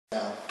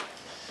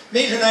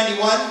Measure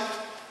 91,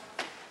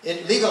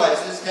 it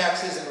legalizes,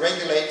 taxes, and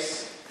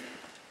regulates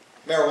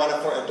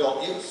marijuana for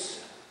adult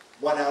use.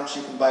 1 ounce,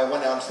 you can buy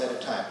 1 ounce at a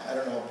time. I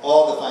don't know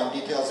all the fine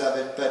details of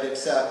it, but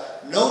it's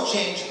no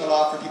change in the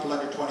law for people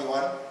under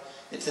 21.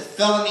 It's a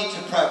felony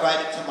to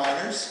provide it to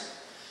minors.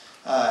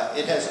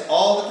 It has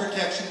all the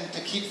protection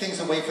to keep things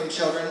away from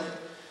children,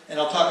 and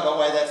I'll talk about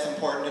why that's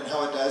important and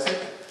how it does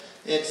it.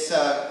 It's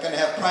going to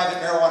have private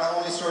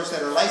marijuana-only stores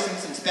that are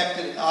licensed,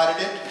 inspected, and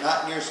audited,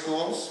 not near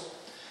schools.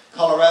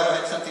 Colorado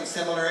had something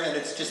similar, and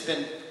it's just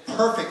been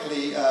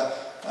perfectly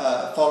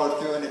followed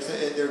through, and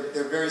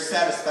they're very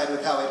satisfied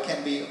with how it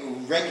can be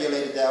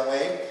regulated that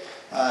way.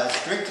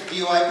 Strict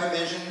DUI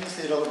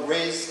provisions. It'll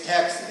raise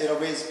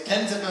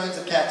tens of millions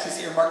of taxes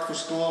earmarked for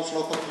schools,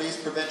 local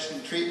police, prevention,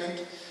 and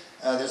treatment.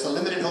 There's a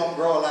limited home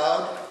grow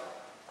allowed.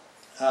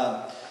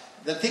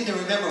 The thing to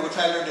remember, which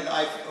I learned in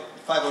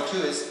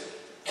I-502, is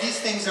these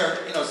things are,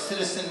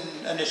 citizen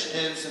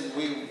initiatives, and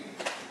we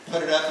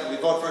put it up and we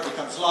vote for it, it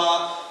becomes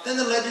law. Then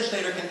the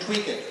legislator can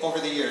tweak it over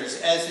the years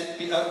as it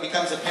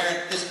becomes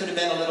apparent this could have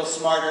been a little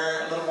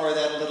smarter, a little more of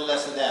that, a little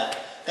less of that.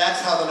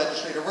 That's how the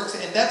legislator works,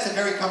 and that's a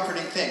very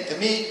comforting thing. To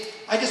me,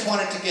 I just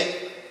want it to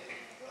get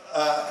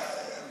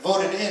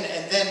voted in,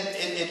 and then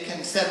it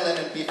can settle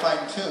in and be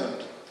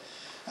fine-tuned.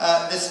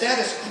 The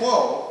status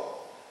quo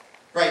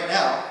right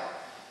now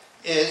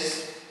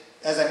is,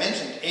 as I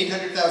mentioned,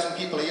 800,000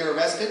 people a year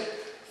arrested.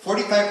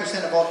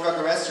 45% of all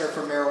drug arrests are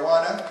for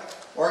marijuana.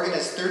 Oregon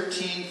has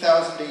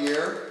 13,000 a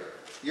year.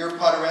 Your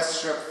pot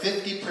arrests are up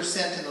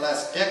 50% in the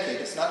last decade.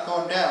 It's not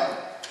going down.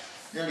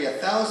 Nearly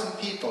 1,000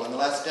 people in the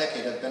last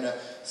decade have been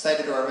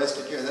cited or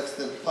arrested here. That's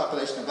the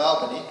population of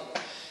Albany.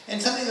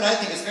 And something that I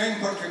think is very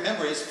important to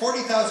remember is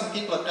 40,000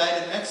 people have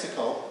died in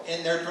Mexico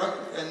in their drug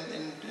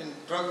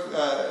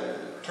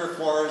turf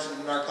wars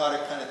and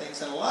narcotic kind of things,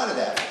 and a lot of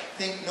that, I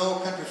think No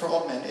Country for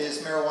Old Men, is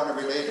marijuana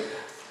related.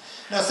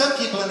 Now, some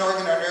people in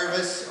Oregon are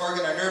nervous.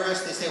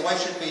 They say, why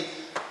should we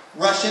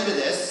rush into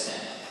this?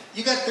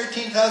 You got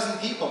 13,000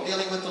 people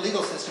dealing with the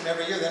legal system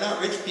every year. They're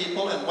not rich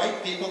people and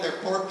white people, they're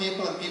poor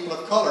people and people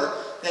of color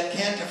that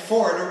can't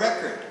afford a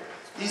record.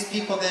 These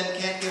people then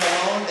can't get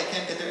a loan, they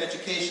can't get their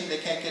education, they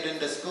can't get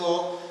into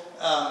school.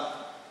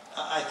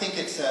 I think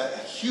it's a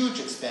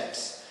huge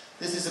expense.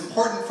 This is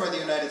important for the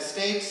United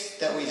States,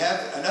 that we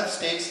have enough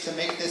states to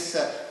make this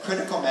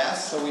critical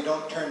mass so we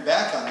don't turn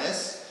back on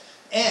this.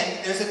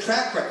 And there's a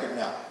track record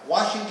now.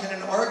 Washington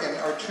and Oregon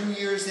are 2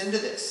 years into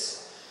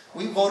this.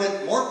 We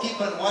voted, more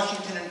people in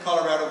Washington and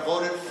Colorado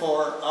voted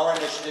for our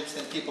initiatives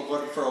than people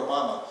voted for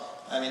Obama.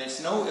 I mean,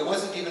 it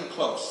wasn't even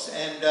close.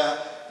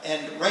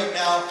 And right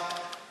now,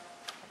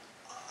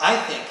 I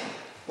think,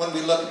 when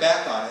we look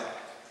back on it,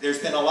 there's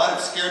been a lot of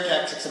scare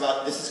tactics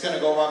about this is going to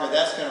go wrong or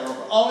that's going to go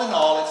wrong. All in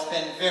all, it's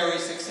been very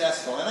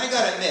successful. And I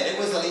got to admit, it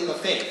was a leap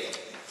of faith.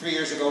 3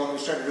 years ago when we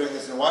started doing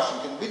this in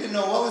Washington, we didn't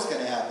know what was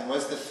going to happen. Were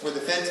the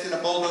feds going to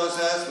bulldoze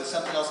us? Was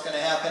something else going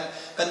to happen?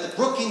 But the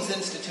Brookings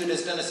Institute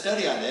has done a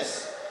study on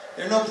this.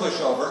 They're no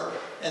pushover.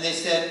 And they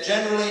said,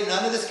 generally,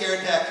 none of the scare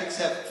tactics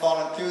have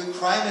fallen through.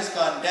 Crime has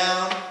gone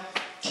down.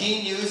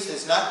 Teen use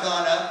has not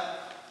gone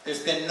up.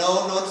 There's been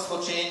no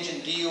noticeable change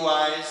in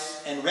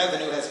DUIs, and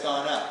revenue has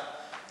gone up.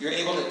 You're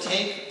able to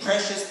take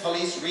precious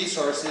police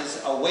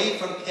resources away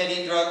from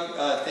petty drug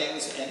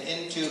things and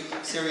into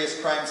serious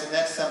crimes, and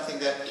that's something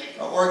that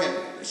Oregon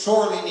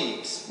sorely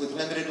needs with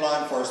limited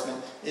law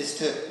enforcement, is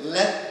to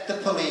let the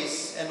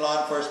police and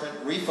law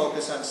enforcement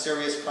refocus on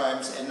serious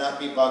crimes and not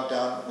be bogged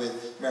down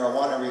with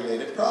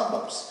marijuana-related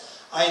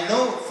problems. I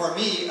know, for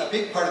me, a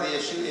big part of the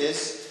issue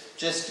is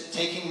just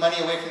taking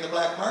money away from the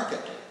black market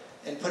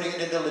and putting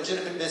it into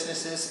legitimate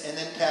businesses and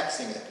then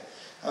taxing it.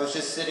 I was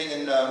just sitting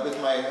with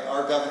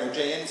our governor,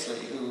 Jay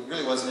Inslee, who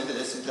really wasn't into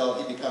this until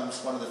he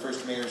becomes one of the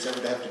first mayors ever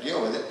to have to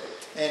deal with it.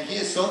 And he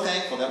is so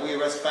thankful that we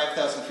arrest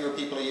 5,000 fewer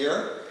people a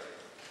year.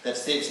 That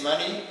saves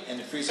money, and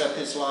it frees up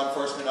his law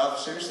enforcement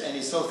officers. And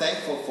he's so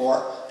thankful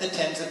for the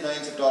tens of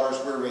millions of dollars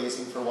we're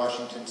raising for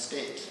Washington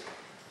State.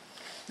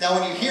 Now,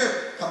 when you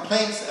hear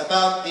complaints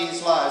about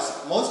these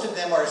laws, most of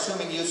them are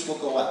assuming use will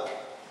go up.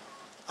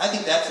 I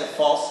think that's a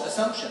false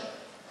assumption.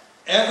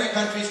 Every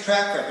country's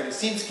track record, it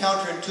seems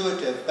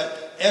counterintuitive,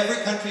 but every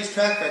country's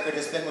track record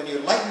has been when you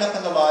lighten up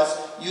on the laws,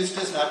 use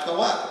does not go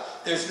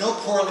up. There's no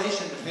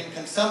correlation between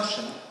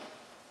consumption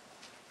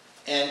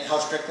and how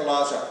strict the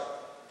laws are.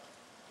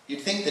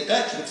 You'd think the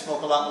Dutch would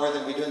smoke a lot more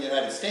than we do in the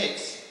United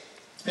States.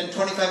 It's been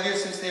 25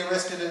 years since they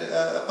arrested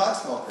a pot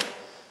smoker.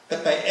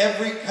 But by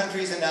every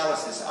country's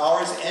analysis,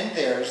 ours and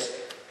theirs,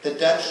 the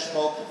Dutch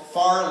smoke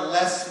far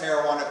less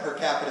marijuana per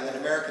capita than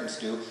Americans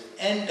do,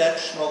 and Dutch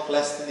smoke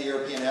less than the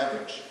European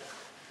average.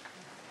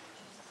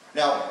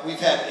 Now,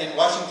 in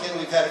Washington,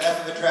 we've had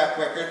enough of a track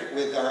record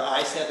with our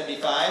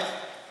I-75.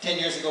 10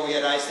 years ago, we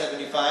had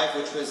I-75,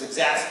 which was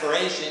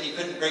exasperation. You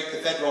couldn't break the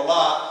federal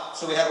law,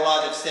 so we had a law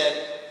that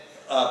said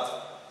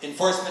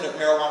enforcement of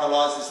marijuana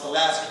laws is the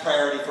last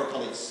priority for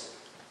police.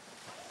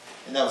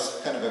 And that was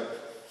kind of a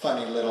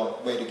funny little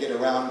way to get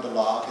around the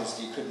law,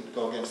 because you couldn't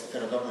go against the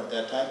federal government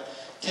at that time.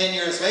 10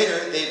 years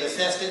later, they've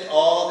assessed it,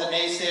 all the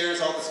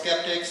naysayers, all the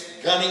skeptics,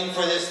 gunning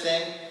for this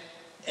thing,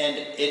 and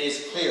it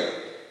is clear.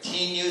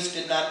 Teen use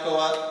did not go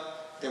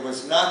up, there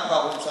was not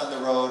problems on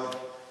the road,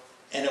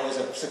 and it was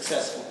a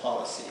successful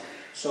policy.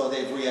 So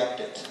they've re-upped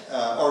it.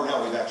 Or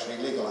now we've actually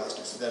legalized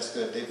it, so that's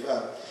good. They've,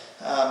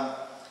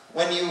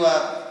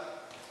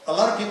 a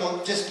lot of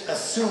people just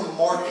assume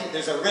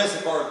there's a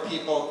reservoir of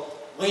people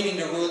waiting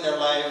to ruin their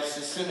lives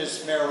as soon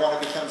as marijuana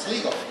becomes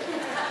legal.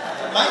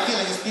 My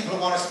feeling is people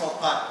who want to smoke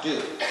pot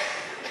do.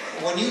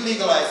 When you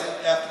legalize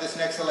it after this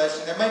next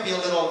election, there might be a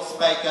little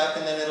spike up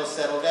and then it'll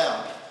settle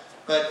down.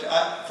 But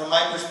from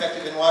my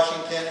perspective in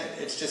Washington,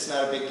 it's just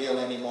not a big deal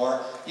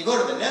anymore. You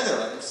go to the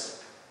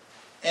Netherlands,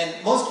 and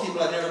most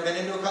people have never been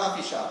into a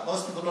coffee shop.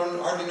 Most people don't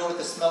hardly know what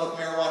the smell of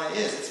marijuana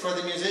is. It's for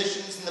the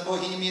musicians and the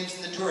bohemians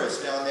and the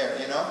tourists down there,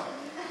 you know?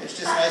 It's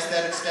just nice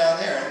that it's down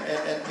there,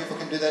 and people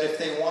can do that if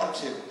they want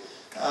to.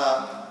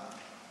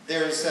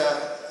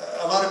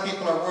 A lot of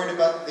people are worried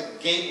about the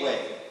gateway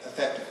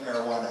effect of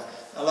marijuana.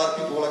 A lot of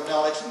people will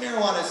acknowledge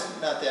marijuana is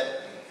not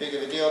that big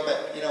of a deal,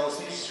 but you know, as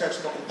soon as you start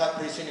smoking pot,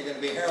 pretty soon you're going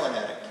to be a heroin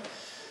addict.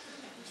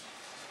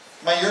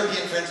 My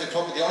European friends have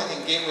told me the only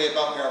thing gateway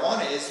about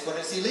marijuana is when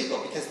it's illegal,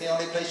 because the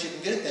only place you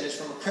can get it then is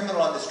from a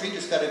criminal on the street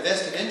who's got a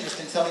vested interest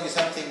in selling you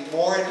something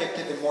more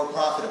addictive and more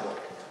profitable.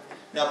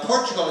 Now,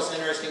 Portugal is an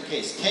interesting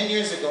case. 10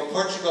 years ago,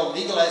 Portugal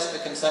legalized the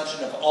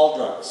consumption of all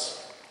drugs.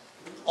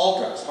 All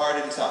drugs, hard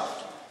and soft.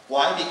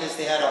 Why? Because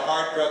they had a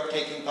hard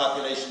drug-taking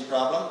population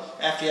problem.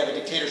 After you have a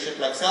dictatorship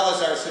like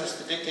Salazar, as soon as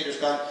the dictator's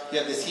gone, you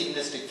have this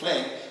hedonistic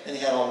fling, and they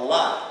had a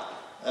lot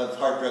of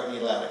hard drug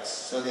needle addicts.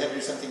 So they had to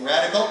do something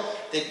radical.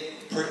 They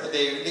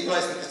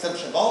legalized the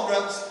consumption of all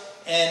drugs,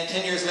 and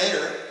 10 years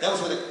later, that was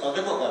with a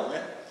liberal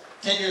government.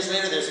 10 years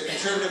later, there's a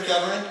conservative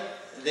government.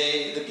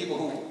 The people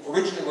who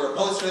originally were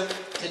opposed to it,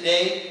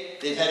 today,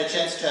 they've had a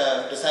chance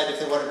to decide if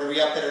they wanted to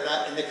re-up it or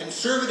not, and the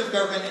conservative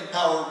government in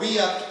power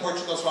re-upped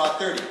Portugal's Law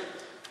 30.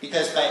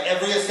 Because by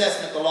every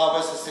assessment, the law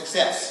was a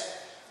success.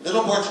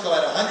 Little Portugal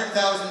had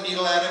 100,000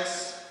 needle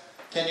addicts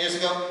 10 years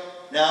ago,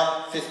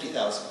 now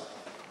 50,000.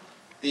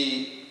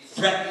 The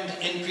threatened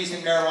increase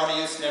in marijuana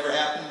use never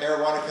happened.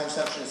 Marijuana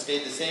consumption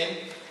stayed the same.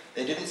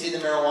 They didn't see the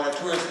marijuana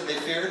tourism they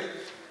feared.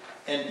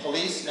 And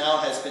police now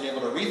has been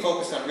able to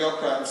refocus on real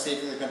crime,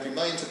 saving the country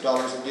millions of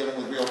dollars and dealing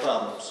with real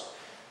problems.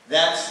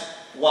 That's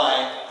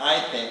why I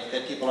think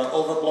that people are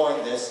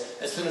overblowing this.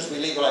 As soon as we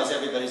legalize,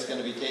 everybody's going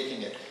to be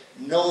taking it.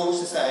 No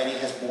society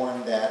has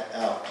borne that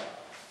out.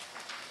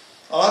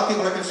 A lot of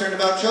people are concerned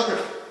about children,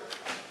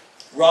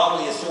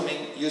 wrongly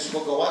assuming use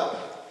will go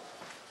up.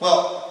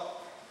 Well,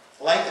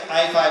 like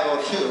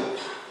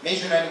I-502,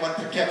 Measure 91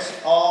 protects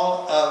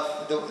all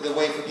of the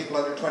way for people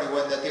under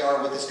 21 that they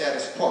are with the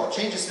status quo. It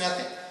changes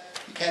nothing.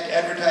 You can't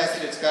advertise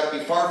it, it's got to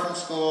be far from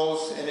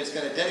schools, and it's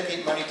going to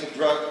dedicate money to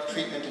drug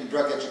treatment and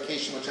drug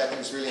education, which I think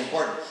is really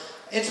important.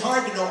 It's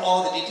hard to know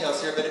all the details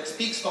here, but it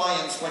speaks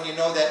volumes when you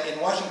know that in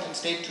Washington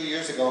State 2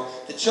 years ago,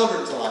 the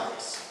Children's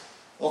Alliance,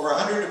 over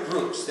 100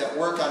 groups that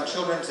work on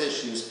children's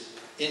issues,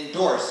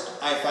 endorsed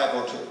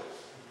I-502.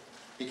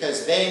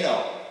 Because they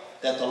know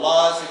that the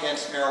laws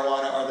against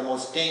marijuana are the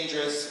most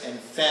dangerous and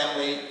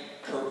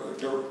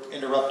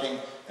family-interrupting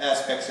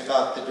aspects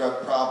about the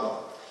drug problem.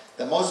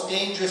 The most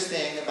dangerous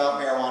thing about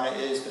marijuana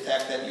is the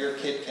fact that your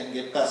kid can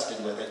get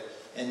busted with it,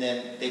 and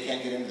then they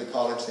can't get into the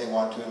college they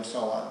want to, and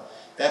so on.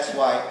 That's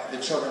why the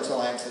Children's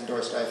Alliance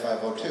endorsed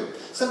I-502.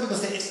 Some people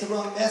say it's the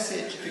wrong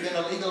message. If you're going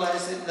to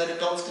legalize it and let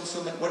adults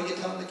consume it, what are you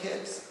telling the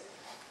kids?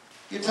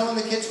 You're telling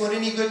the kids what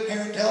any good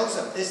parent tells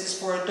them. This is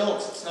for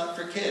adults, it's not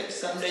for kids.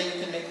 Someday you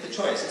can make the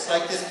choice. It's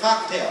like this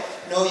cocktail.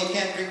 No, you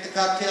can't drink the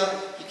cocktail.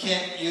 You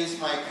can't use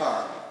my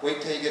car.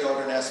 Wait till you get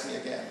older and ask me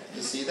again.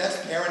 You see, that's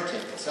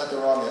parenting. It's not the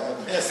wrong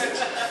message.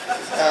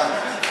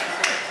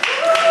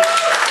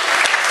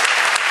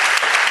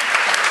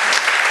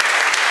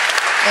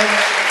 And,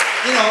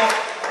 you know,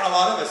 a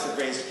lot of us have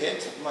raised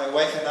kids. My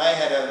wife and I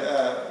had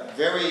a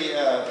very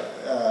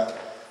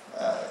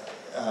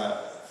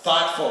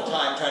thoughtful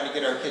time trying to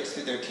get our kids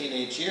through their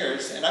teenage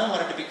years, and I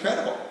wanted to be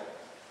credible.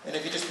 And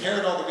if you just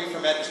parrot all the reefer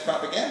madness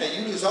propaganda,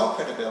 you lose all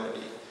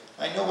credibility.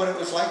 I know what it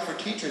was like for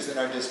teachers in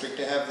our district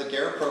to have the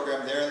DARE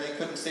program there, and they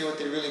couldn't say what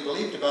they really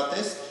believed about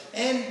this.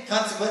 And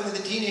consequently,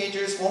 the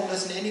teenagers won't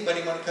listen to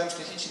anybody when it comes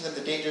to teaching them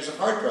the dangers of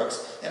hard drugs.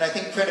 And I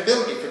think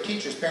credibility for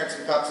teachers, parents,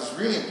 and cops is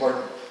really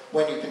important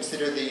when you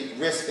consider the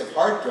risk of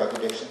hard drug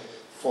addiction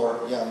for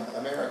young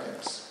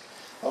Americans.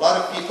 A lot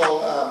of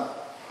people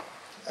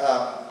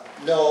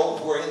know,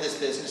 who are in this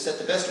business, that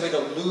the best way to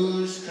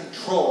lose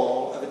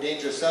control of a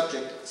dangerous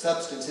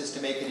substance is to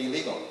make it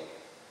illegal.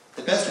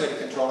 The best way to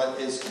control it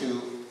is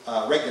to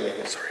regulate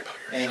it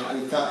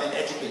and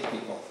educate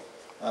people.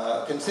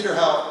 Consider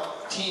how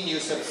teen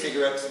use of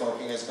cigarette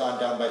smoking has gone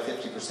down by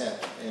 50%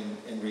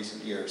 in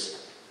recent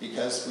years,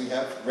 because we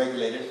have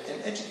regulated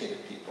and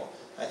educated people.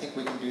 I think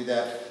we can do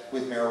that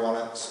with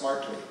marijuana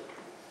smartly.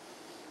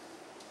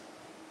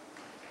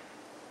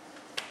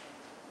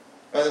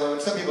 By the way, when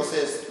some people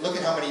say, look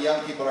at how many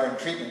young people are in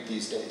treatment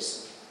these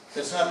days. So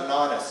it's not an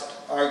honest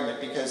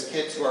argument, because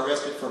kids who are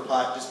arrested for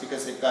pot just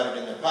because they've got it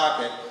in their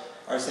pocket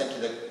are sent to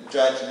the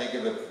judge, and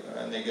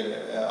they get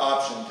an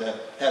option to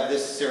have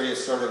this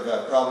serious sort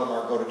of problem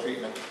or go to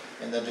treatment,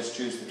 and they'll just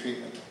choose the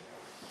treatment.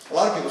 A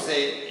lot of people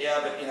say, yeah,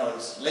 but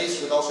it's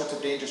laced with all sorts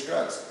of dangerous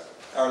drugs,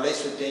 or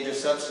laced with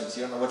dangerous substance.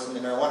 You don't know what's in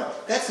the marijuana.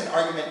 That's an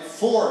argument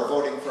for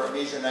voting for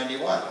Measure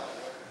 91.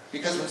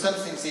 Because when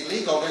something's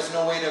illegal, there's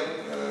no way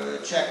to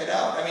check it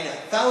out. I mean,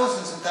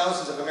 thousands and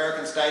thousands of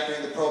Americans died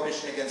during the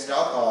prohibition against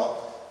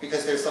alcohol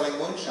because they're selling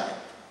moonshine.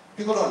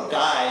 People don't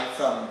die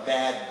from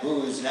bad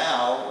booze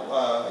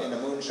now in a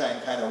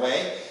moonshine kind of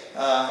way.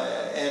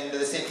 And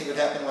the same thing would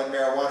happen when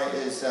marijuana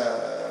is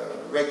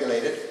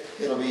regulated.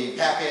 It'll be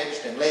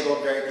packaged and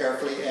labeled very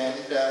carefully, and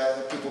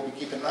people will be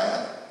keeping an eye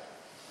on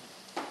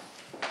it.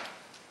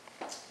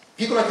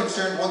 People are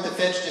concerned, won't the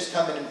feds just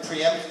come in and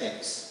preempt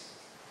things?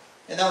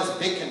 And that was a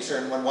big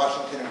concern when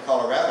Washington and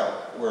Colorado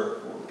were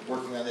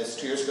working on this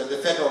 2 years ago. The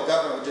federal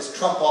government would just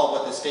trump all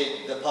what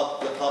the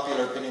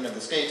popular opinion of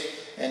the states,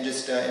 and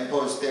just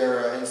impose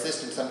their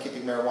insistence on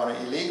keeping marijuana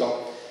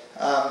illegal.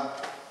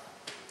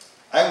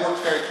 I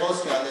worked very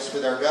closely on this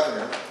with our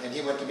governor, and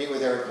he went to meet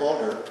with Eric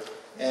Holder.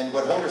 And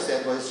what Holder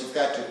said was, you've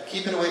got to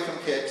keep it away from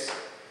kids,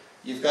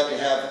 you've got to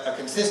have a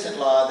consistent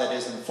law that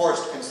is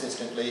enforced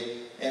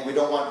consistently, and we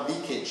don't want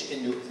leakage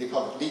into, they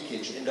call it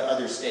leakage, into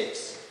other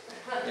states.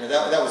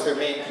 That was their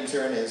main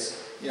concern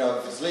is,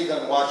 if it's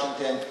legal in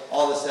Washington,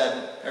 all of a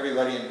sudden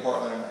everybody in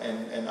Portland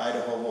and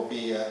Idaho will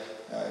be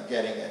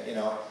getting it.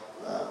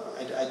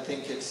 I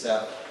think it's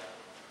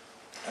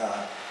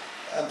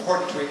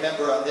important to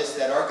remember on this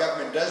that our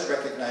government does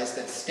recognize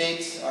that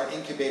states are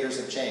incubators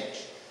of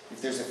change.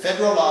 If there's a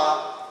federal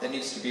law that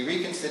needs to be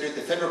reconsidered,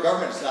 the federal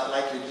government is not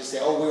likely to just say,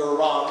 oh, we were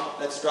wrong,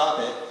 let's drop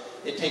it.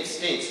 It takes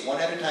states, one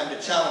at a time,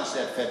 to challenge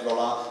that federal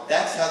law.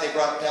 That's how they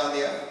brought down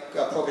the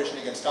prohibition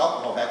against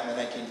alcohol back in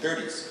the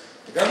 1930s.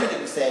 The government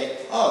didn't say,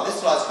 oh,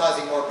 this law is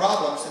causing more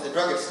problems than the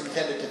drug it's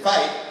intended to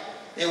fight.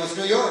 It was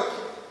New York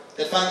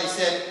that finally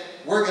said,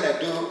 we're going to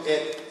do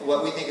it,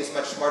 what we think is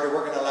much smarter,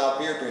 we're going to allow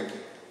beer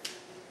drinking.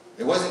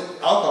 It wasn't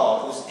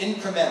alcohol, it was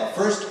incremental.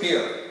 First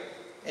beer,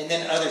 and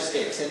then other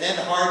states, and then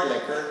hard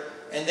liquor,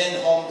 and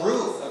then home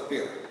brew of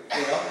beer.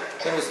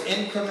 So it was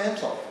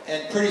incremental.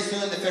 And pretty soon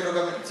the federal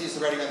government sees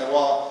the writing on the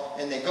wall,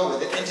 and they go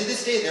with it. And to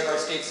this day there are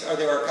states, or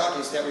there are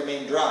counties that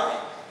remain dry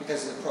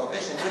because of the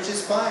prohibition, which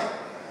is fine.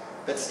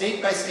 But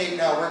state by state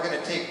now we're going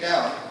to take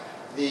down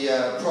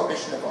the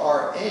prohibition of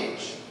our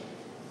age.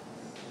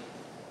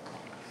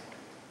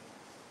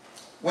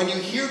 When you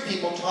hear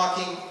people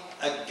talking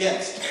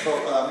against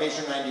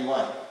Measure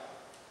 91,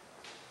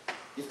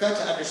 you've got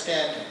to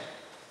understand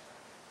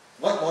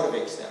what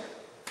motivates them.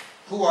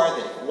 Who are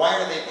they? Why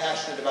are they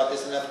passionate about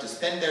this enough to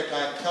spend their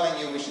time telling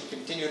you we should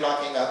continue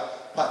locking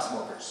up pot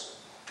smokers?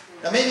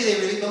 Now maybe they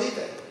really believe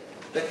it,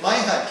 but my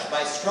hunch,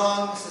 my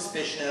strong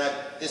suspicion, and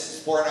this is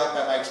borne out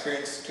by my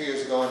experience 2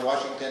 years ago in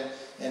Washington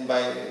and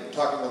by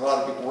talking with a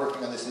lot of people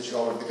working on this issue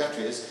all over the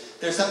country, is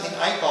there's something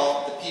I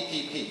call the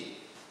PPP,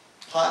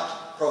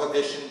 Pot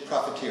Prohibition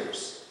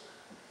Profiteers.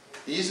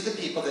 These are the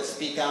people that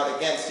speak out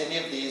against any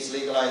of these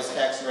legalized,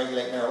 tax, and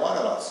regulate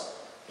marijuana laws.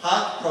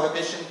 Pot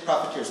prohibition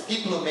profiteers,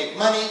 people who make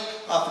money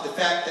off of the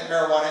fact that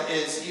marijuana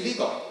is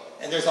illegal.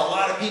 And there's a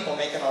lot of people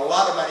making a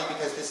lot of money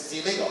because this is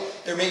illegal.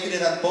 They're making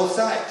it on both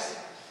sides.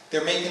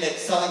 They're making it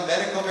selling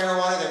medical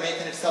marijuana, they're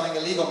making it selling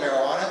illegal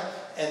marijuana,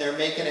 and they're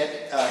making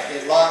it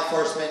in law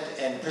enforcement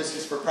and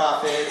prisons for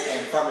profit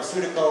and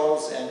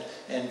pharmaceuticals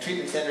and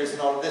treatment centers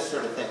and all of this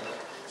sort of thing.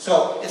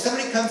 So if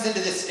somebody comes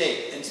into this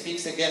state and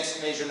speaks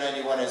against Measure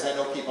 91, as I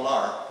know people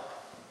are,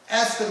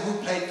 ask them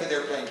who paid for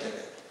their plane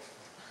ticket.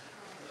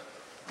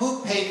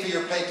 Who paid for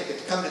your plane ticket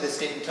to come to this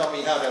state and tell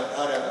me how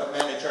to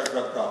manage our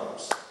drug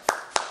problems?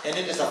 And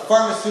it is a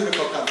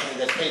pharmaceutical company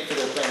that paid for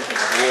their plane ticket.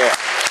 Yeah.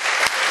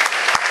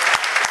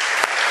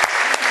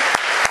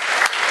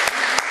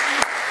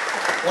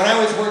 When I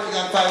was working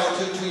on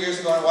 502 2 years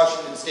ago in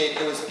Washington State,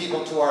 it was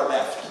people to our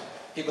left.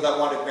 People that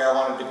wanted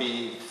marijuana to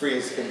be free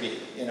as can be,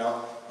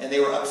 And they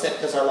were upset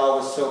because our law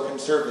was so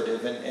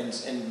conservative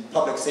and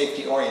public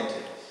safety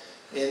oriented.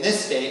 In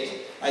this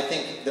state, I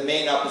think the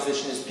main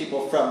opposition is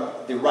people from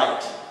the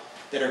right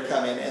that are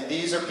coming, and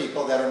these are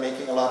people that are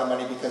making a lot of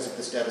money because of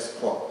the status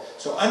quo.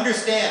 So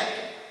understand,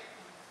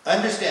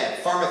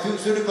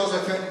 pharmaceuticals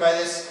are threatened by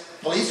this,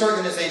 police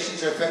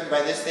organizations are threatened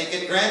by this, they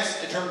get grants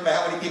determined by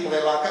how many people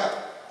they lock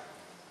up.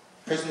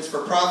 Prisons for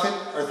profit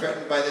are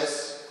threatened by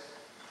this,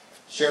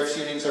 sheriff's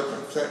unions are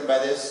threatened by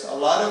this, a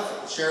lot of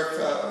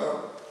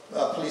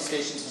police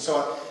stations and so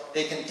on,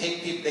 they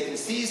can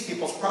seize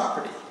people's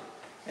property.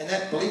 And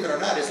that, believe it or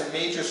not, is a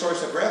major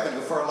source of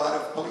revenue for a lot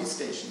of police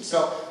stations.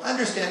 So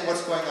understand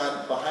what's going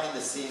on behind the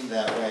scene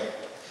that way.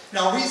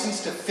 Now,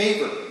 reasons to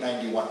favor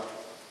 91.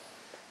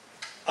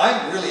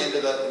 I'm really into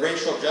the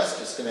racial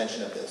justice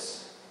dimension of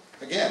this.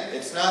 Again,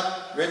 it's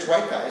not rich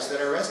white guys that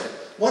are arrested.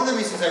 One of the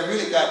reasons I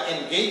really got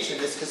engaged in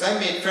this, because I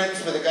made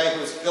friends with a guy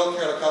who was Bill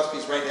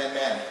Kerlikowski's right-hand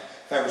man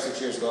 5 or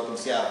 6 years ago up in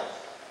Seattle.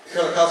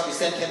 Kerlikowski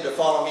sent him to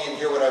follow me and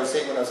hear what I was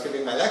saying when I was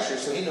giving my lecture,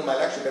 so he knew my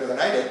lecture better than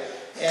I did.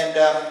 And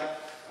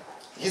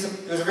he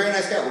was a very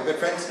nice guy. We're good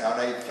friends now,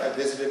 and I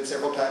visited him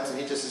several times, and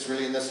he just is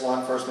really in this law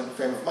enforcement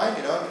frame of mind,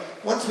 you know. And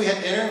once we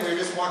had dinner, we were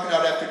just walking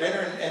out after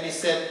dinner, and he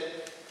said,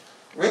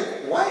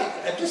 Rick, why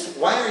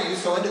are you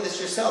so into this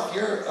yourself?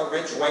 You're a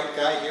rich white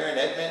guy here in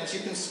Edmonds. You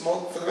can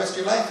smoke for the rest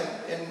of your life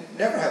and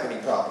never have any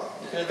problem.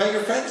 You can invite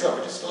your friends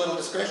over. Just a little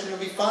discretion, you'll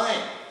be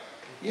fine.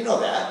 You know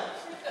that.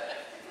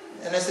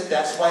 And I said,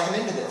 that's why I'm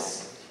into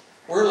this.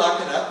 We're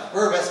locking up.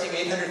 We're arresting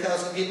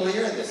 800,000 people a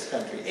year in this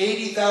country.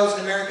 80,000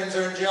 Americans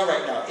are in jail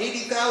right now.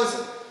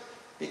 80,000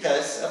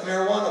 because of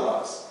marijuana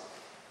laws.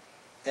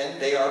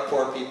 And they are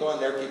poor people, and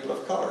they're people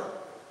of color.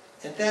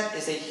 And that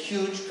is a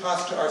huge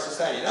cost to our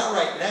society. Not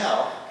right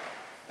now.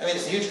 I mean,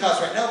 it's a huge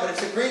cost right now, but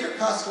it's a greater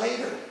cost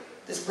later.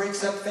 This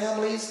breaks up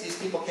families. These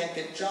people can't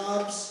get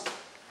jobs.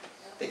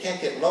 They can't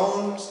get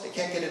loans. They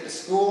can't get into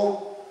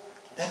school.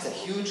 That's a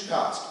huge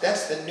cost.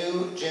 That's the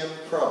new Jim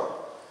Crow.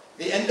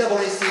 The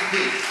NAACP.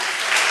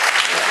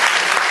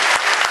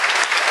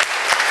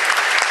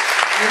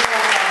 You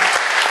know,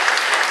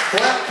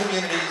 black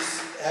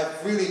communities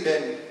have really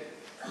been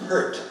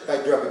hurt by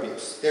drug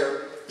abuse.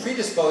 They're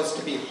predisposed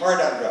to be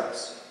hard on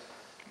drugs.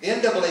 The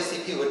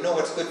NAACP would know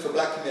what's good for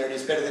black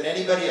communities better than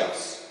anybody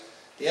else.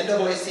 The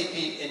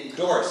NAACP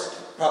endorsed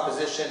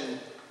Proposition,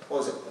 what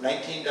was it,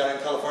 19 down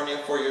in California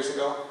 4 years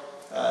ago?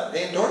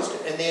 They endorsed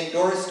it, and they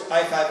endorsed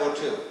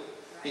I-502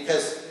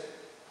 because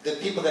the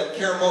people that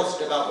care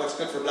most about what's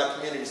good for black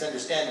communities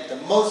understand that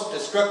the most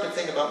destructive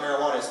thing about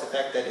marijuana is the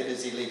fact that it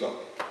is illegal.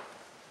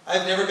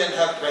 I've never been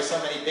hugged by so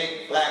many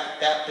big black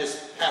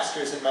Baptist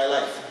pastors in my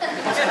life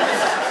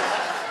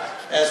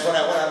as when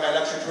I went on my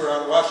lecture tour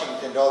around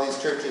Washington to all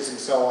these churches and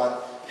so on,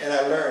 and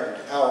I learned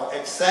how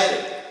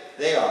excited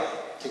they are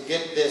to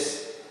get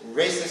this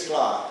racist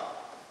law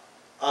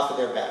off of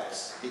their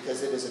backs,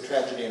 because it is a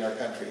tragedy in our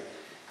country.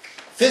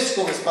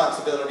 Fiscal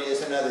responsibility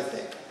is another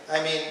thing.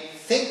 I mean,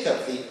 think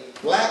of the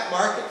black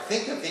market,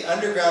 think of the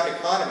underground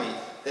economy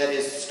that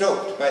is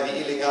stoked by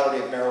the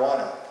illegality of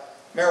marijuana.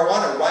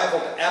 Marijuana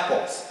rivaled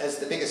apples as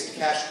the biggest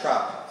cash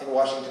crop in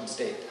Washington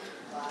state.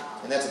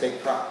 And that's a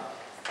big crop.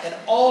 And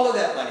all of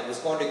that money was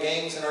going to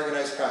gangs and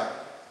organized crime.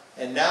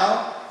 And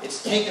now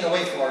it's taken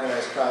away from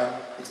organized crime.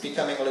 It's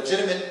becoming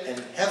legitimate and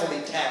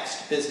heavily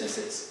taxed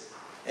businesses.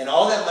 And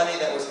all that money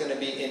that was going to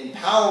be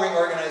empowering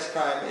organized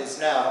crime is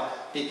now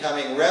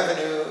becoming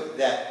revenue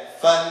that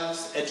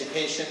funds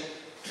education,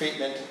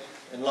 treatment,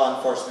 and law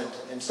enforcement,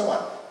 and so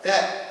on.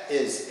 That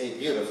is a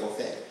beautiful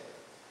thing.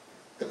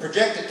 The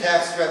projected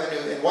tax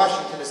revenue in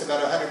Washington is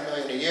about $100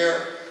 million a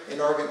year. In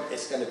Oregon,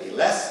 it's going to be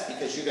less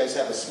because you guys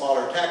have a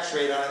smaller tax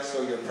rate on it,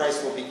 so your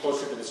price will be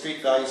closer to the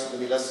street value, so there'll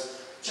be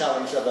less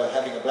challenge of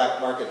having a black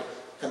market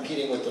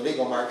competing with the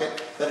legal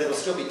market. But it'll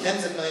still be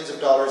tens of millions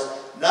of dollars,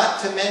 not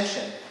to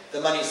mention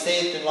the money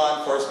saved in law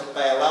enforcement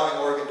by allowing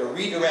Oregon to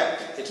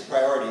redirect its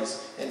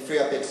priorities and free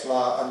up its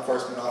law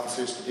enforcement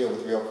officers to deal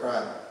with real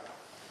crime.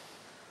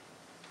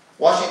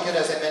 Washington,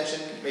 as I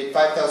mentioned, made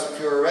 5,000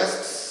 fewer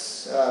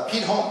arrests.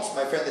 Pete Holmes,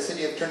 my friend, the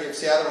city attorney of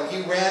Seattle, when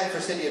he ran for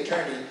city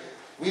attorney,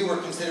 we were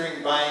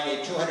considering buying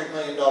a $200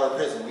 million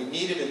prison. We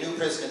needed a new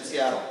prison in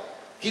Seattle.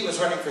 Pete was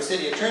running for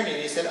city attorney,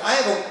 and he said, I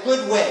have a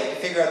good way to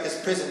figure out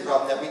this prison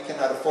problem that we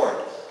cannot afford.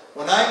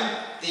 When I'm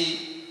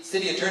the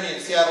city attorney in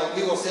Seattle,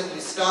 we will simply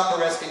stop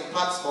arresting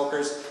pot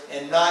smokers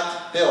and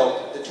not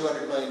build the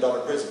 $200 million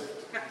prison.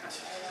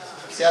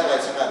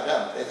 Seattleites are not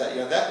dumb. They thought,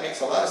 you know, that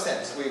makes a lot of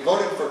sense. We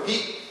voted for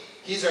Pete.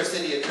 He's our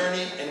city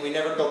attorney, and we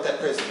never built that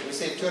prison. We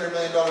saved $200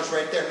 million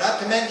right there,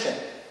 not to mention,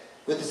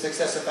 with the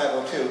success of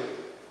 502,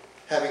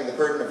 having the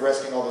burden of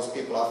arresting all those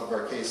people off of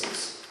our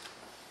cases.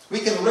 We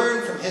can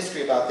learn from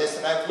history about this,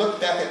 and I've looked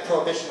back at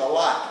Prohibition a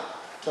lot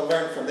to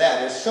learn from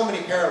that. There's so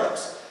many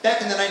parallels.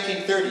 Back in the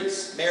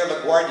 1930s, Mayor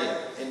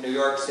LaGuardia in New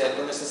York said,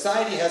 when a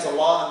society has a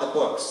law on the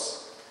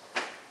books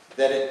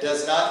that it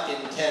does not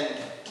intend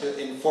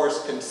to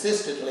enforce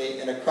consistently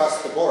and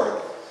across the board,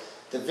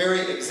 the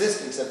very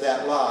existence of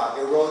that law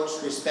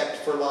erodes respect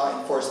for law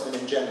enforcement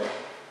in general.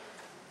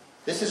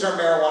 This is our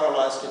marijuana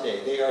laws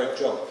today. They are a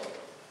joke.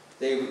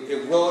 They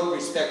erode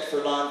respect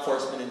for law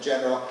enforcement in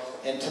general,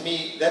 and to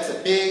me, that's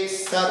a big,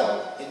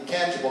 subtle,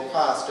 intangible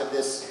cost of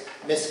this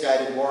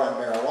misguided war on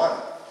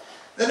marijuana.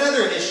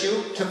 Another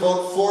issue to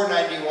vote for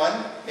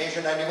 91,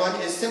 Measure 91,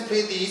 is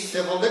simply the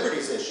civil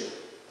liberties issue.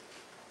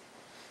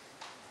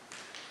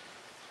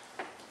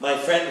 My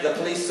friend, the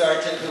police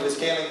sergeant who was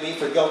tailing me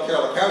for Gil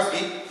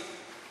Karolakowski,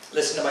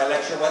 listened to my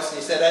lecture once and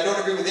he said, I don't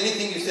agree with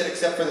anything you said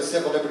except for the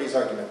civil liberties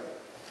argument.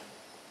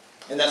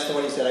 And that's the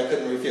one he said I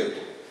couldn't refute.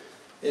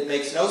 It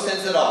makes no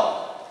sense at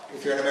all,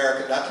 if you're an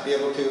American, not to be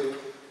able to,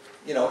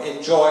 you know,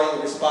 enjoy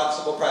the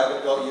responsible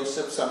private adult use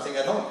of something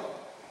at home.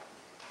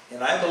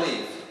 And I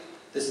believe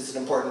this is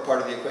an important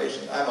part of the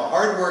equation. I'm a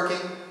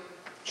hard-working,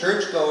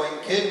 church-going,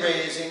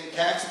 kid-raising,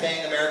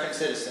 tax-paying American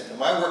citizen.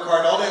 And I work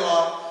hard all day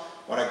long.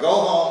 When I go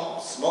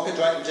home, smoke a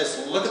joint, and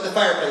just look at the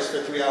fireplace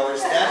for 3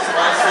 hours, that's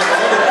my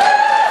civil liberty.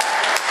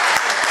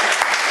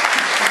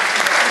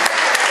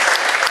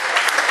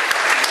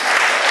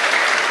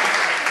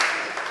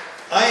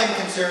 I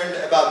am concerned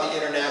about the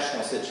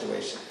international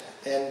situation.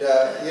 And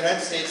the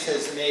United States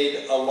has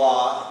made a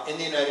law in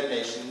the United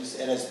Nations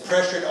and has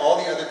pressured all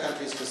the other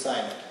countries to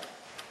sign it.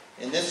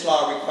 And this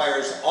law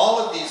requires all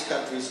of these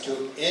countries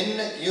to,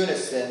 in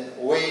unison,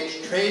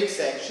 wage trade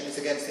sanctions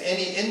against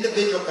any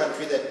individual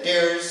country that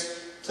dares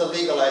to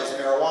legalize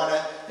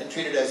marijuana and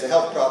treat it as a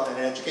health problem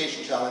and an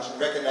education challenge and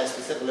recognize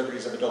the civil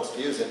liberties of adults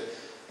to use it.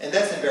 And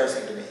that's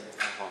embarrassing to me.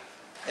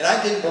 And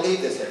I didn't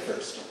believe this at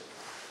first.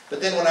 But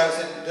then when I was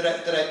in,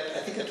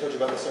 I think I told you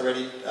about this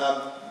already.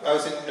 I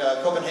was in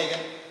Copenhagen,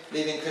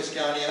 leaving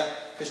Christiania.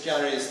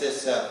 Christiania is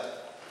this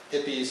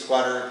hippie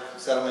squatter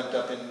settlement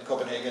up in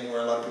Copenhagen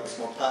where a lot of people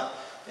smoke pot.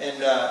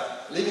 And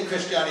leaving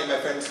Christiania, my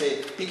friends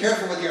say, be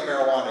careful with your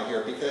marijuana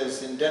here,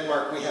 because in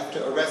Denmark we have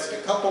to arrest a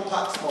couple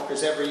pot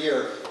smokers every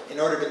year in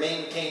order to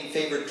maintain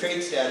favored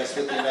trade status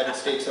with the United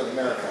States of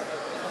America.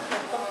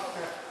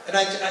 And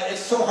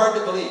it's so hard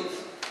to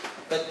believe,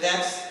 but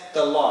that's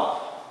the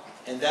law.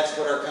 And that's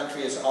what our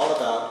country is all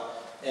about,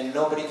 and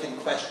nobody can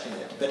question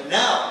it. But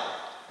now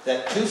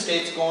that 2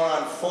 states going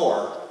on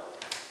 4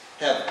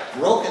 have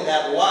broken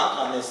that lock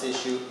on this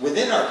issue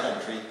within our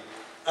country,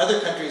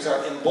 other countries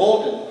are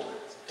emboldened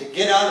to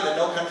get out of the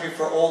no country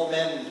for old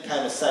men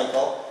kind of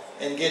cycle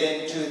and get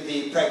into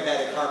the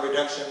pragmatic harm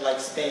reduction like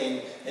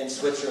Spain and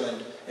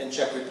Switzerland and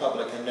Czech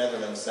Republic and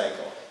Netherlands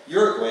cycle.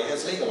 Uruguay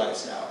has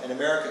legalized now, and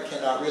America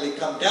cannot really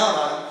come down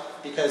on them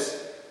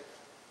because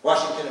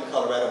Washington and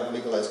Colorado have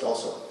legalized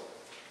also.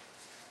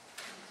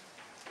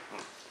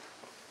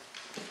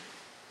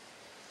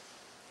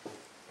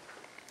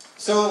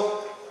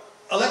 So,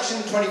 election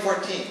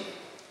 2014.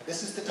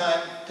 This is the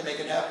time to make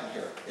it happen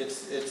here.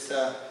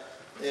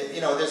 You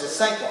know, there's a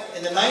cycle.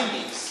 In the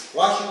 90s,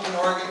 Washington,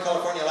 Oregon,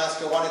 California,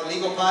 Alaska wanted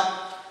legal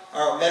pot,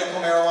 or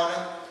medical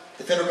marijuana.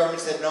 The federal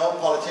government said no.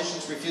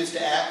 Politicians refused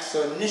to act,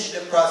 so an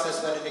initiative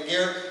process went into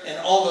gear, and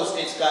all those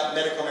states got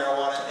medical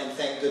marijuana, and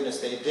thank goodness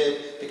they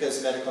did,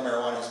 because medical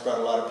marijuana has brought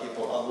a lot of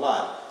people a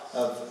lot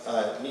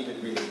of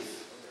needed relief.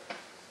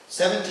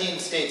 17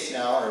 states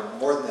now, or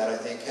more than that I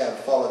think, have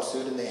followed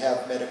suit, and they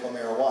have medical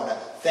marijuana,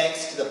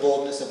 thanks to the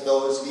boldness of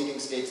those leading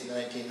states in the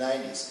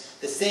 1990s.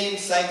 The same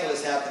cycle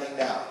is happening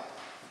now.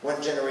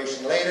 1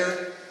 generation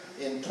later,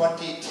 in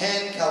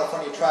 2010,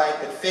 California tried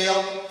but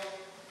failed.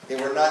 They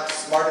were not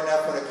smart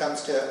enough when it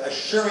comes to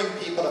assuring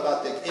people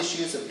about the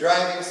issues of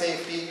driving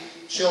safety,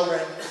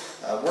 children,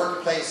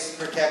 workplace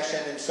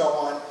protection, and so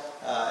on.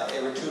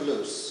 They were too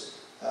loose,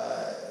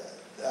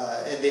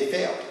 and they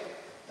failed.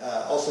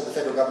 Also, the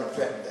federal government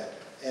threatened that.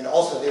 And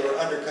also, they were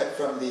undercut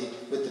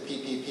with the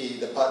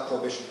PPP, the pot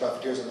prohibition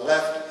profiteers on the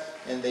left,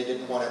 and they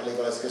didn't want it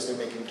legalized because they're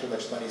making too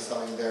much money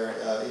selling their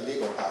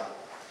illegal pot.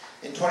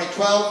 In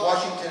 2012,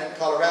 Washington and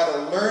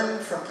Colorado learned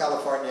from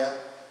California,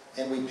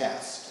 and we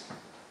passed.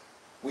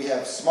 We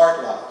have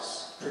smart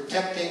laws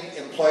protecting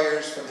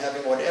employers from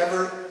having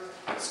whatever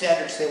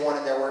standards they want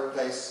in their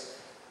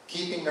workplace,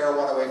 keeping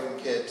marijuana away from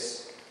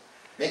kids,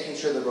 making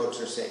sure the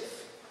roads are safe.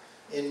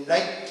 In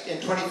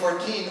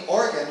 2014,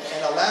 Oregon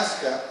and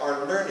Alaska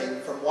are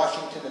learning from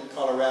Washington and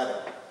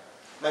Colorado.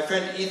 My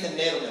friend Ethan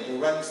Nadelman, who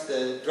runs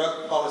the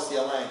Drug Policy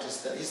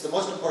Alliance, he's the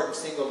most important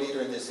single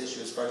leader in this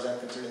issue as far as I'm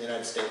concerned in the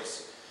United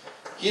States.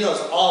 He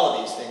knows all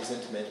of these things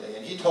intimately,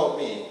 and he told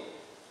me,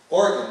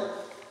 Oregon,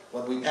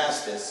 when we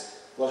pass this,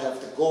 will have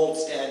the gold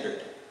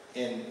standard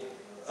in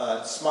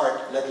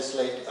smart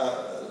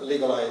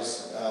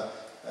legalize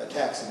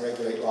tax and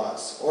regulate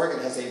laws. Oregon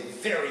has a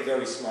very,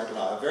 very smart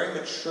law, a very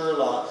mature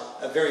law,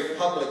 a very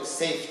public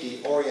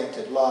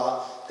safety-oriented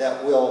law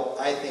that will,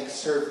 I think,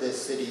 serve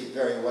this city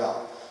very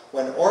well.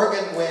 When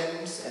Oregon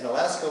wins and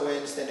Alaska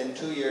wins, then in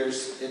 2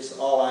 years, it's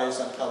all eyes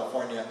on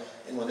California.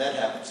 And when that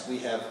happens, we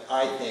have,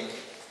 I think,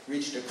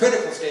 reached a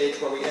critical stage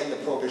where we end the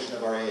prohibition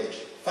of our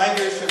age. 5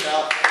 years from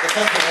now, the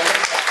country will look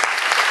back.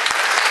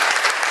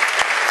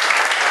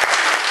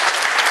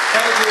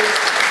 5 years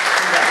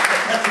from now,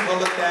 the country will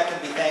look back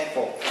and be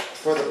thankful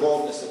for the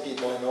boldness of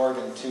people in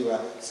Oregon to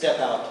step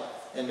out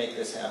and make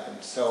this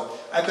happen. So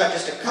I've got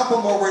just a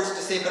couple more words to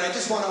say, but I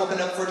just want to open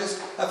up for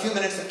just a few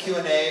minutes of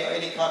Q&A, or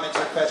any comments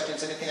or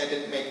questions, anything I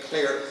didn't make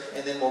clear,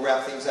 and then we'll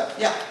wrap things up.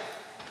 Yeah?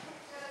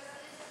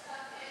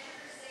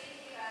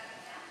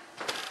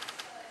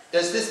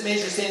 Does this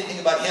measure say anything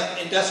about hemp?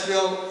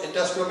 Industrial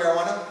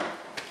marijuana?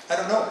 I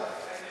don't know.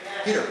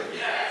 Peter?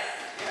 Yes.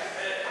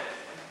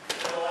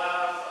 It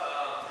allows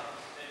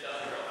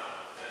industrial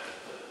hemp.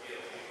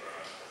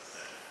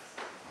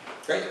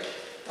 Great.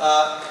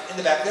 In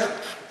the back there?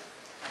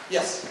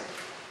 Yes. So,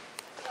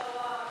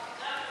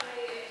 after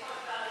we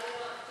talked about it, we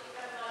want to keep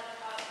that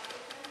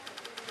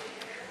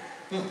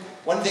prostitution.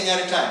 One thing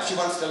at a time. She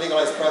wants to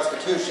legalize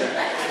prostitution.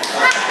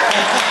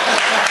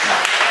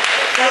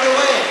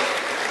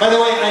 By the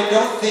way, I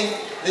don't think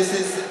this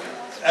is,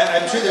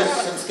 I'm sure there's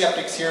some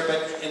skeptics here,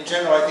 but in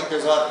general I think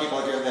there's a lot of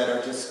people here that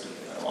are just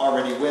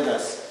already with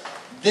us.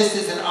 This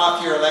is an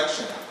off-year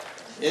election.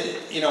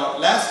 You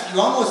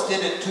almost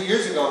did it 2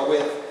 years ago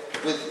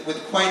with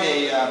quite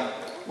a,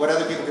 what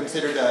other people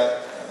considered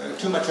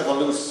too much of a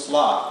loose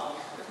law.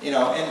 You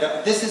know, and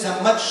this is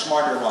a much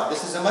smarter law.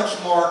 This is a much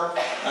more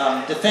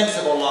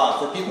defensible law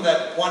for people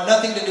that want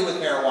nothing to do with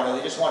marijuana.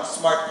 They just want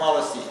smart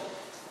policy.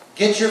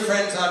 Get your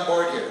friends on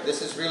board here.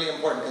 This is really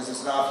important because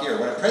it's not here.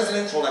 When a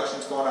presidential election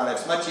is going on,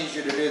 it's much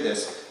easier to do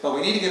this. But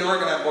we need to get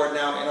Oregon on board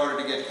now in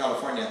order to get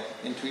California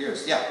in 2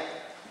 years. Yeah.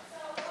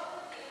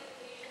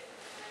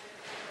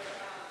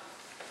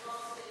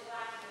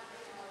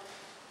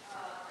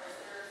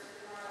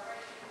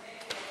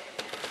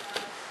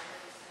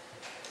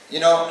 You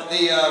know,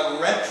 the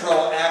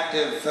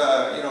retroactive,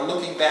 you know,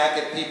 looking back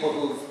at people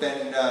who've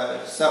been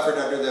suffered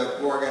under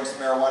the war against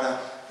marijuana,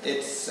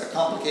 it's a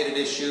complicated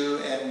issue,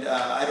 and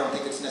I don't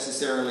think it's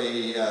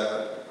necessarily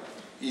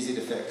easy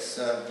to fix.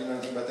 Do you know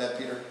anything about that,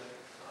 Peter?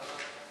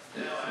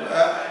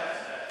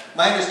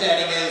 My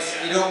understanding is,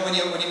 you don't, when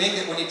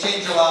you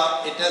change a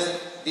law, it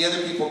doesn't. The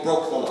other people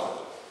broke the law.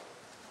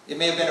 It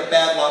may have been a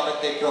bad law,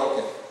 but they broke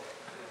it.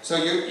 So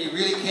you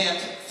really can't,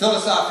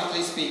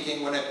 philosophically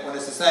speaking, when a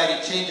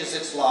society changes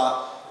its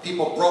law,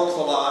 people broke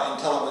the law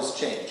until it was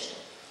changed.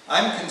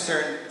 I'm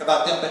concerned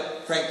about them,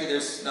 but frankly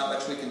there's not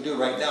much we can do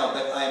right now,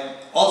 but I'm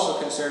also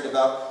concerned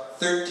about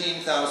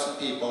 13,000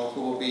 people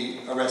who will be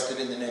arrested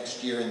in the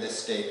next year in this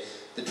state.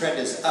 The trend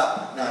is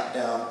up, not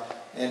down,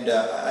 and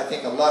I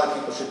think a lot of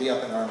people should be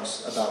up in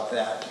arms about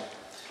that.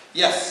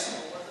 Yes?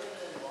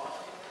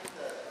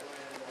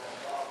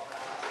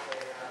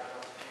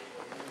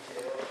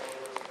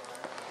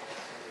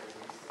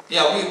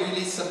 Yeah, we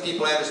released some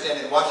people, I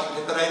understand, in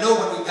Washington, but I know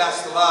when we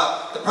passed the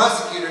law, the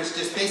prosecutors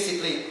just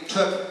basically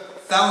took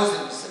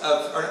thousands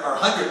of, or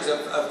hundreds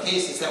of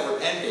cases that were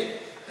pending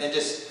and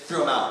just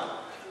threw them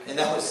out. And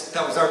that was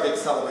our big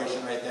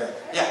celebration right there.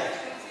 Yeah? Does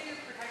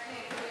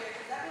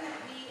that mean that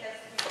we, as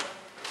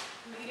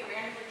we get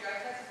randomly drug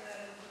tests and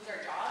then lose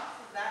our jobs?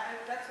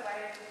 That's what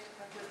I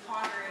was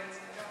pondering.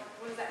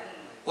 What does that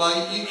mean? Well,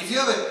 if you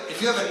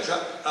have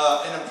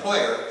an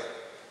employer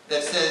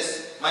that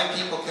says, my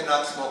people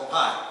cannot smoke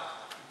pot,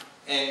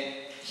 and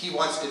he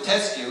wants to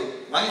test you,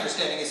 my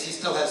understanding is he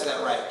still has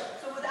that right.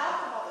 So with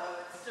alcohol, though,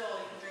 it's still,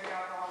 you can drink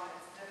alcohol and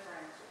it's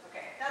different.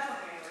 Okay, that's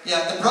one thing.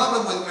 Yeah, the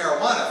problem with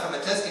marijuana, from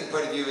a testing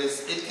point of view,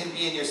 is it can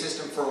be in your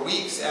system for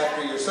weeks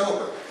after you're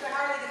sober. So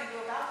how are they going to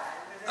go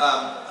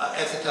about that?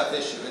 That's a tough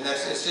issue, and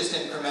it's just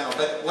incremental.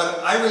 But what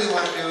I really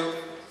want to do,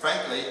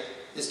 frankly,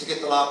 is to get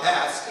the law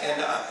passed,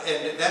 and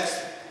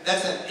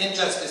that's an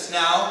injustice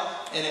now,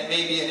 and it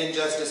may be an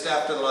injustice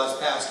after the law is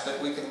passed,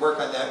 but we can work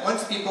on that.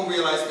 Once people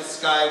realize the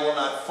sky will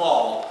not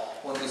fall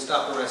when we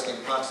stop arresting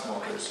pot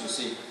smokers, you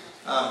see.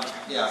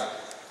 Yeah,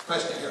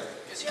 question here.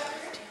 Can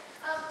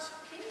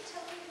you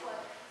tell me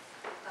what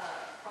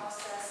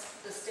process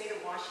the state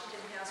of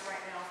Washington has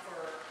right now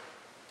for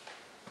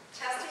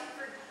testing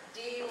for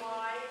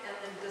DUI, and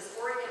then does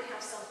Oregon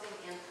have something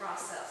in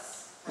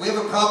process? We have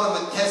a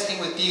problem with testing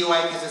with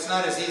DUI because it's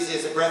not as easy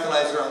as a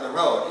breathalyzer on the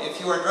road. If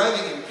you are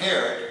driving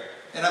impaired,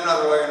 and I'm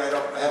not a lawyer and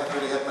I haven't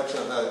really had much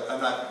of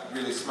I'm not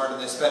really smart in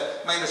this,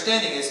 but my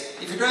understanding is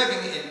if you're driving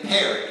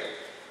impaired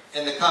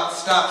and the cop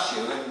stops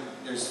you and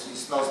he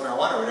smells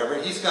marijuana or whatever,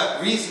 he's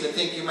got reason to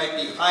think you might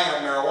be high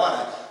on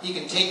marijuana. He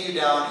can take you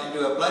down and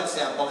do a blood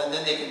sample, and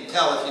then they can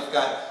tell if you've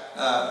got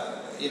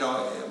you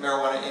know,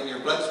 marijuana in your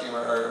bloodstream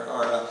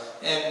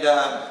and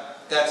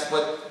that's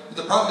what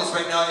the problem is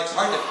right now. It's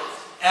hard to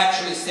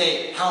actually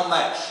say how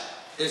much.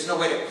 There's no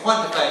way to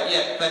quantify it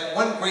yet, but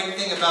one great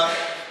thing about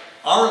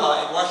our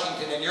law in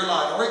Washington and your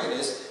law in Oregon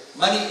is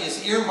money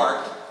is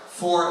earmarked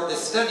for the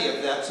study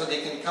of that so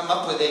they can come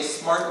up with a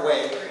smart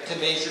way to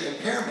measure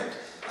impairment.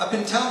 Up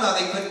until now,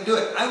 they couldn't do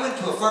it. I went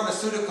to a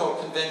pharmaceutical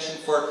convention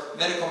for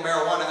medical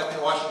marijuana up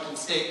in Washington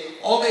State.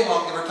 All day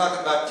long, they were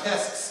talking about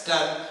tests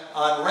done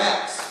on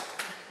rats.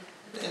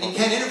 And you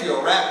can't interview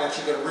a rat once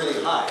you get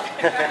really high.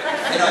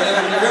 You know, it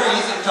would be very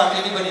easy to talk to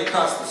anybody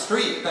across the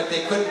street, but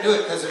they couldn't do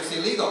it because it's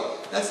illegal.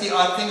 That's the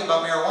odd thing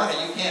about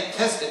marijuana. You can't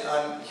test it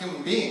on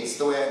human beings,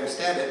 the way I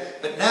understand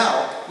it. But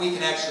now, we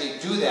can actually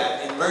do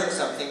that and learn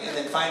something and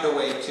then find a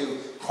way to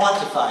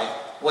quantify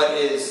what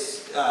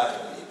is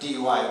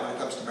DUI when it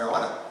comes to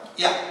marijuana.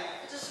 Yeah?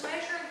 Does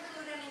measure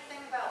include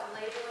anything about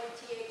labeling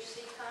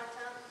THC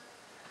content?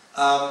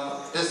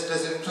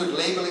 Does it include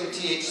labeling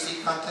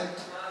THC content?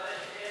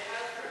 It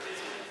has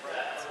provisions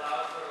that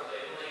allow for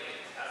labeling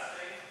and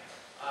testing,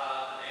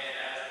 and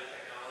as the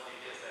technology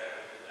gets there,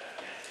 we'll do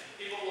that. Yes.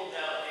 People will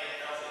know,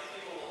 and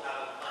people will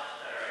have a much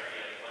better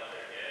idea of what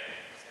they're getting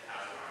and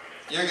how to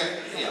market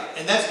it. Yeah,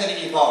 and that's going to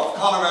evolve.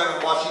 Colorado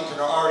and Washington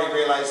are already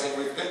realizing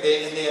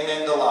they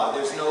amend the law.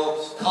 There's no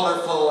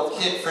colorful,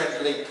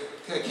 kid-friendly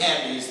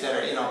candies that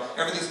are, you know,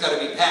 everything's got to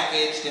be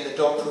packaged in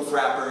adult-proof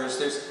wrappers.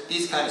 There's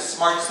these kind of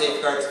smart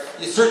safeguards.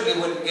 You certainly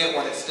wouldn't get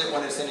when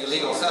it's an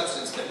illegal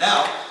substance, but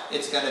now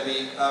it's going to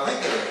be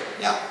regulated.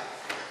 Yeah.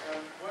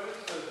 What is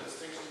the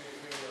distinction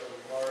between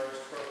the large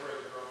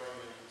corporate growing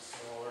and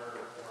smaller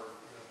or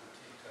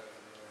petite type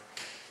of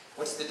growing?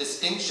 What's the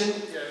distinction?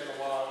 Yeah, in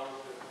the law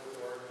with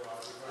the Oregon law.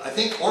 I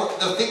think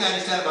the thing I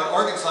understand about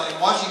Oregon's law, in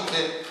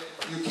Washington,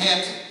 you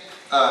can't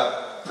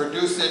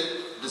produce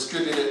it,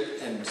 distribute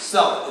it, and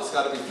sell it. It's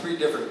got to be 3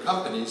 different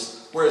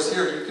companies. whereas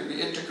here you can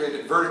be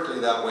integrated vertically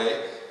that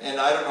way, and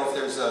I don't know if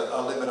there's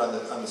a limit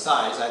on the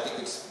size. I think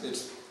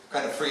it's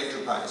kind of free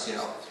enterprise, you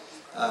know.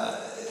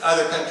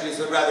 Other countries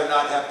would rather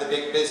not have the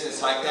big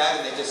business like that,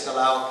 and they just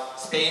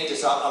Spain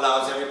just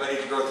allows everybody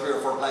to grow 3 or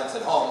 4 plants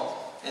at home,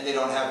 and they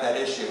don't have that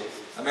issue.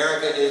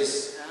 America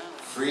is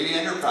free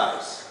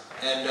enterprise,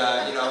 and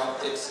you know,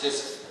 it's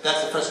just,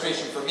 that's the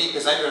frustration for me,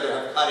 because I'd rather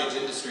have cottage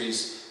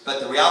industries, but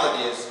the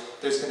reality is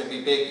there's going to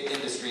be big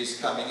industries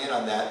coming in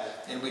on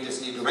that, and we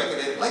just need to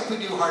regulate it like we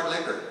do hard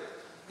liquor.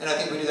 And I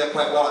think we do that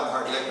quite well on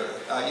hard liquor.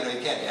 You know,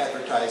 you can't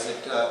advertise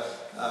it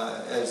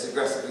as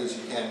aggressively as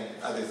you can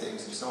other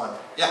things and so on.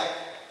 Yeah?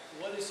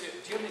 Do you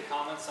have any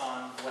comments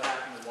on what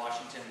happened in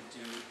Washington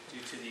due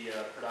to the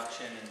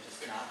production and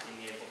just not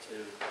being able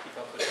to keep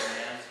up with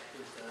demand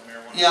with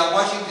marijuana? Yeah,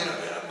 Washington,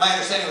 my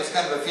understanding was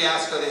kind of a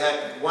fiasco. They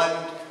had one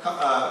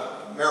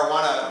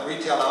marijuana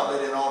retail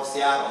outlet in all of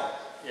Seattle.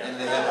 Yeah. And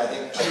they had, I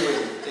think,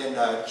 2 in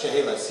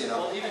Chehalis, you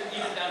know. Well, even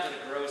down to the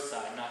gross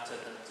side, not to the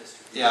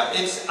distribution. Yeah,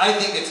 I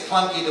think it's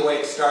clunky the way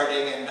it's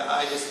starting, and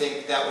I just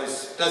think that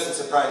doesn't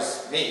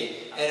surprise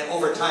me. And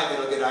over time,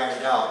 it'll get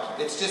ironed out.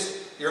 It's just,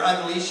 you're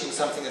unleashing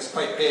something that's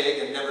quite big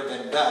and never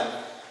been done.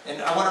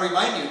 And I want to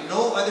remind you,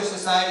 no other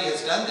society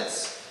has done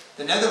this.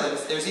 The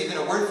Netherlands, there's even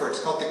a word for it.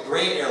 It's called the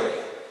gray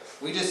area.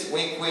 We just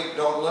wink, wink,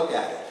 don't look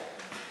at it.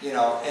 You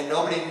know, and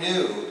nobody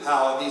knew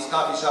how these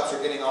coffee shops are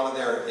getting all of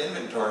their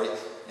inventory.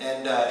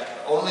 And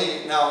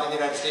only now in the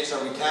United States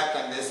are we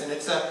tackling this, and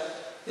it's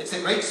a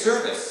great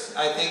service,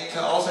 I think, to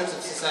all sorts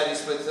of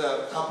societies with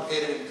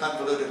complicated and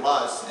convoluted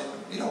laws. And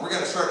you know, we're going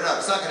to sort it out.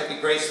 It's not going to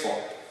be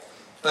graceful,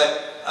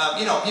 but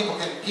you know, people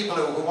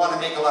who want to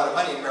make a lot of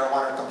money in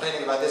marijuana are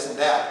complaining about this and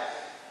that.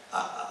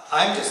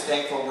 I'm just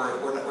thankful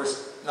we're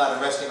not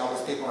arresting all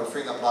those people and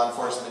freeing up law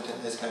enforcement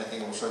and this kind of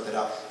thing, and we'll sort that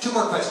out. 2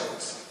 more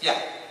questions. Yeah.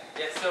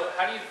 Yeah. So,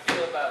 how do you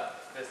feel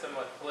about the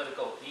somewhat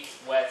political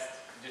east-west?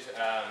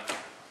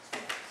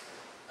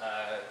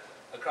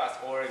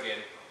 Across Oregon,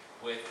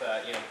 with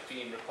you know,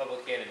 being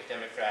Republican and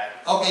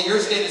Democrat. Okay, your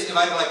state is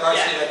divided like our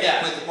state, I think,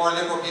 yeah. with more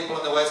liberal people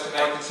in the west and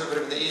more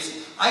conservative in the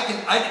east. I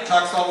did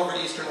talks all over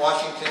eastern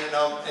Washington,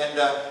 and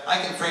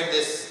I can frame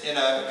this in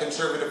a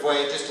conservative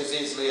way just as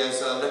easily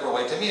as a liberal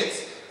way. To me,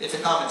 it's a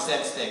common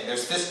sense thing.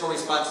 There's fiscal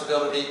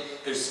responsibility,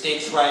 there's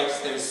states'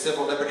 rights, there's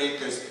civil liberty,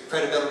 there's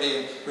credibility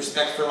and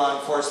respect for law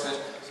enforcement.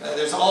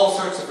 There's all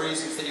sorts of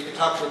reasons that you can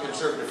talk to a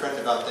conservative friend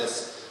about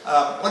this.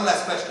 One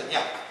last question,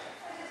 yeah.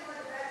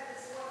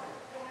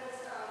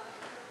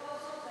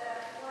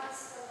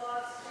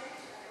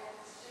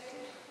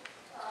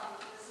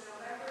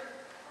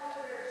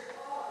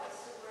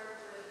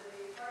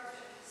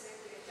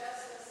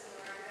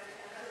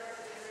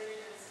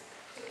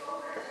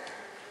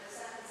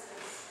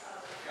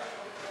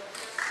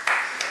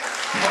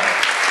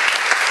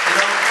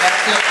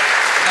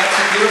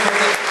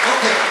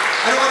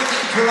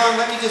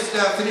 Let me just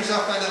finish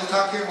off my little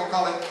talk here and we'll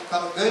call it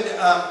good.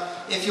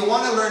 If you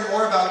want to learn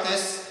more about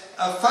this,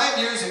 5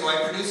 years ago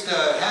I produced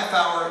a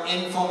half-hour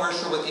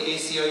infomercial with the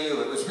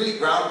ACLU. It was really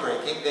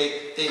groundbreaking.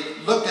 They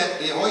looked at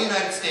the whole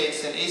United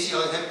States, and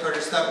ACLU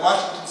headquarters thought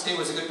Washington State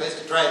was a good place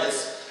to try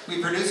this. We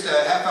produced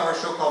a half-hour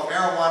show called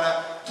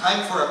Marijuana,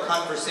 Time for a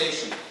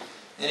Conversation.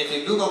 And if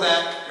you Google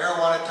that,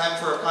 Marijuana, Time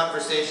for a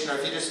Conversation, or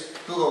if you just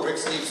Google Rick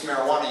Steves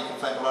Marijuana, you can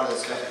find a lot of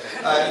this stuff.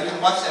 You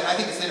can watch that. I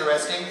think it's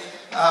interesting.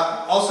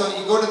 Also,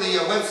 you go to the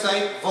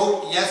website,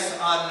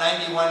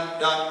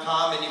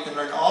 voteyeson91.com, and you can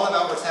learn all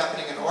about what's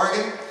happening in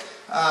Oregon.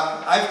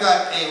 I've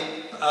got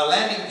a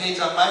landing page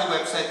on my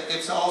website that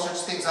gives all sorts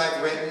of things I've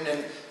written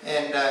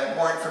and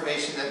more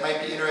information that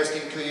might be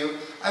interesting to you.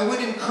 I would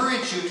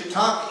encourage you to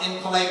talk in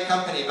polite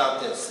company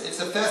about this. It's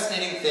a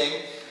fascinating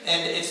thing,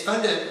 and it's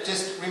fun to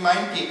just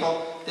remind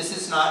people this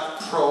is not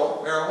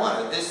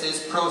pro-marijuana. This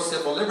is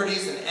pro-civil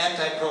liberties and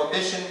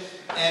anti-prohibition.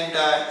 And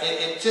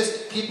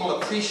people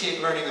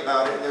appreciate learning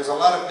about it. And there's a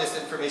lot of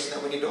misinformation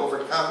that we need to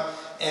overcome,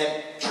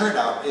 and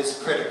turnout is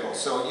critical.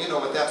 So you know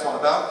what that's all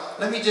about.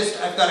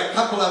 I've got a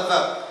couple of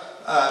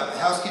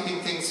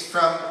housekeeping things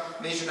from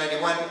Measure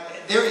 91.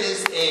 There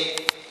is a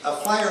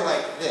flyer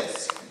like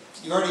this.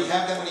 You already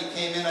have that when you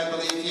came in, I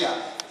believe.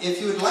 Yeah. If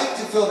you would like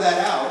to fill that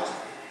out,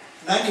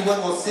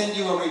 91 will send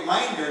you a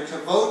reminder to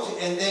vote,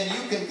 and then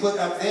you can put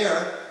up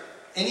there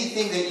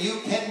anything that you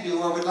can do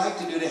or would like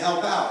to do to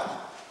help out.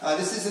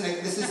 This is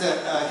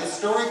a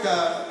historic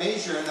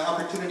measure and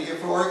opportunity here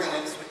for Oregon,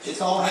 and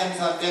it's all hands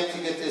on deck to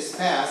get this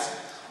passed.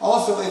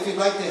 Also, if you'd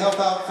like to help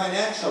out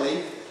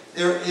financially,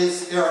 there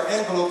are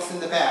envelopes in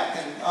the back,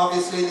 and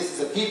obviously this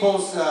is a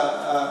people's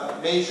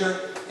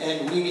measure,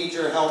 and we need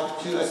your help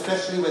too,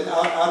 especially with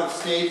out of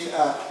state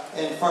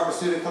and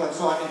pharmaceutical and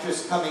so on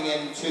interest coming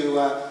in to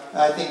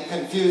I think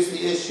confuse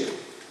the issue.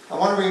 I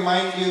want to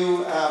remind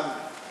you.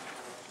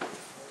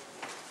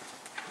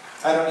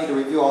 I don't need to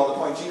review all the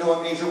points. You know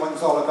what Measure 1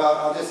 is all about.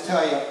 I'll just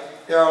tell you,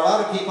 there are a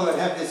lot of people that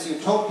have this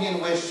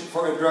utopian wish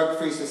for a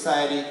drug-free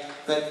society,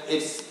 but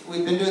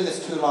we've been doing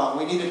this too long.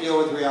 We need to deal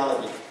with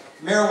reality.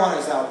 Marijuana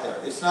is out there.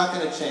 It's not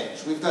going to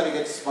change. We've got to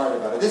get smart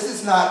about it. This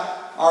is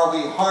not, are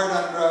we hard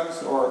on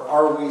drugs or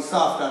are we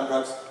soft on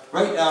drugs?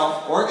 right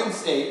now, Oregon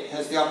State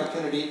has the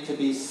opportunity to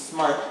be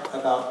smart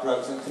about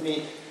drugs, and to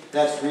me,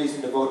 that's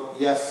reason to vote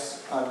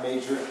yes on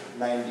Major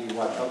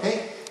 91,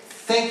 okay?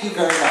 Thank you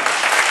very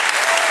much.